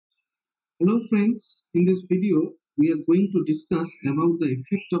Hello friends, in this video we are going to discuss about the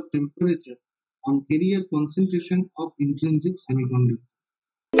effect of temperature on carrier concentration of intrinsic semiconductor.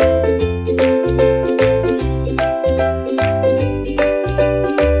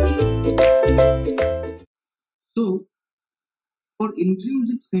 So for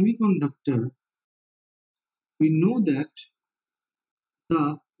intrinsic semiconductor, we know that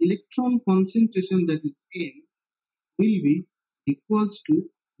the electron concentration, that is N, will be equals to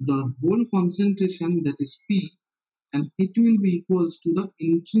the hole concentration, that is P, and it will be equals to the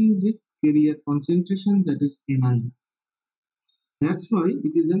intrinsic carrier concentration, that is Ni. That's why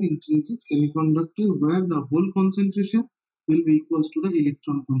it is an intrinsic semiconductor where the hole concentration will be equals to the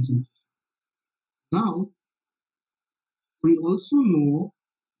electron concentration. Now, we also know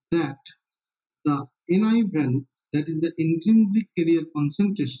that the Ni value, that is the intrinsic carrier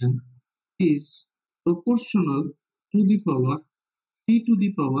concentration, is proportional to the power T to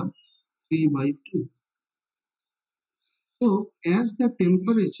the power 3 by 2. So, as the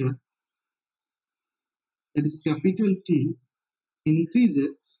temperature, that is capital T,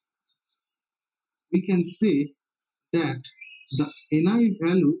 increases, we can say that the Ni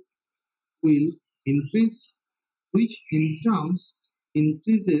value will increase, which in turns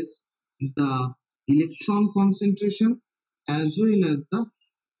increases the electron concentration as well as the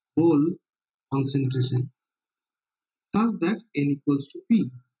hole concentration, such that N equals to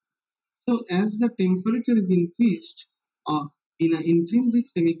P. So as the temperature is increased in an intrinsic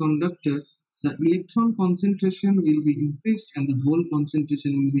semiconductor, the electron concentration will be increased and the hole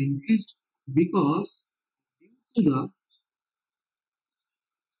concentration will be increased, because due to the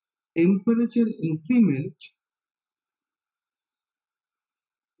temperature increment,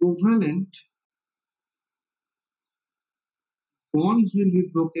 covalent bonds will be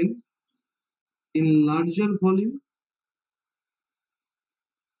broken in larger volume,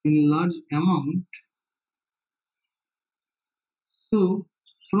 in large amount. So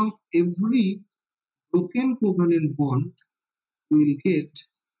from every broken covalent bond, we will get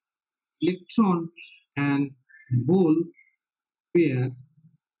electron and hole pair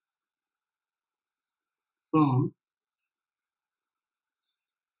from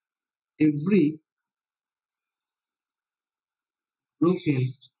every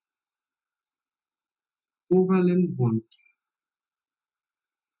broken covalent bond.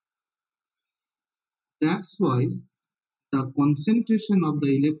 That's why the concentration of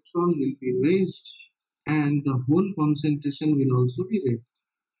the electron will be raised and the hole concentration will also be raised.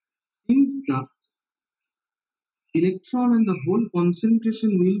 Since the electron and the hole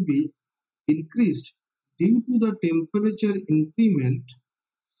concentration will be increased due to the temperature increment,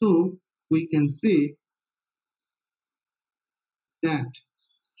 so we can say that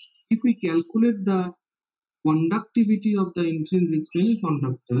if we calculate the conductivity of the intrinsic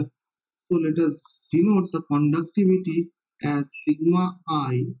semiconductor, so let us denote the conductivity as sigma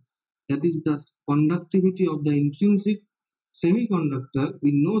I, that is the conductivity of the intrinsic semiconductor.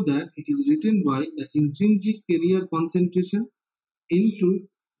 We know that it is written by the intrinsic carrier concentration into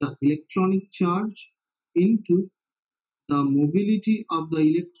the electronic charge into the mobility of the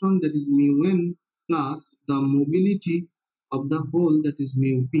electron, that is mu n, plus the mobility of the hole, that is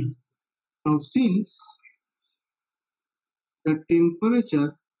mu p. Now since the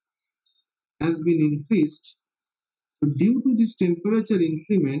temperature has been increased, due to this temperature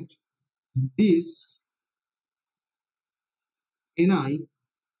increment, this Ni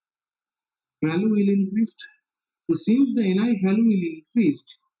value will increase. So since the Ni value will increase,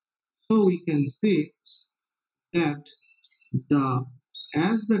 so we can say that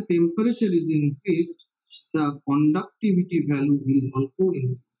as the temperature is increased, the conductivity value will also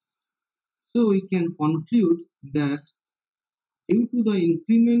increase. So we can conclude that due to the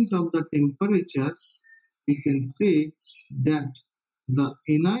increment of the temperature, we can say that the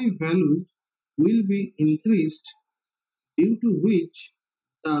Ni value will be increased, due to which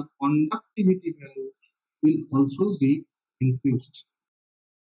the conductivity value will also be increased.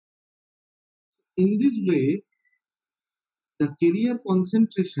 In this way, the carrier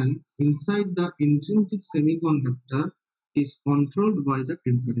concentration inside the intrinsic semiconductor is controlled by the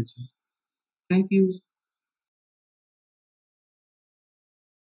temperature. Thank you.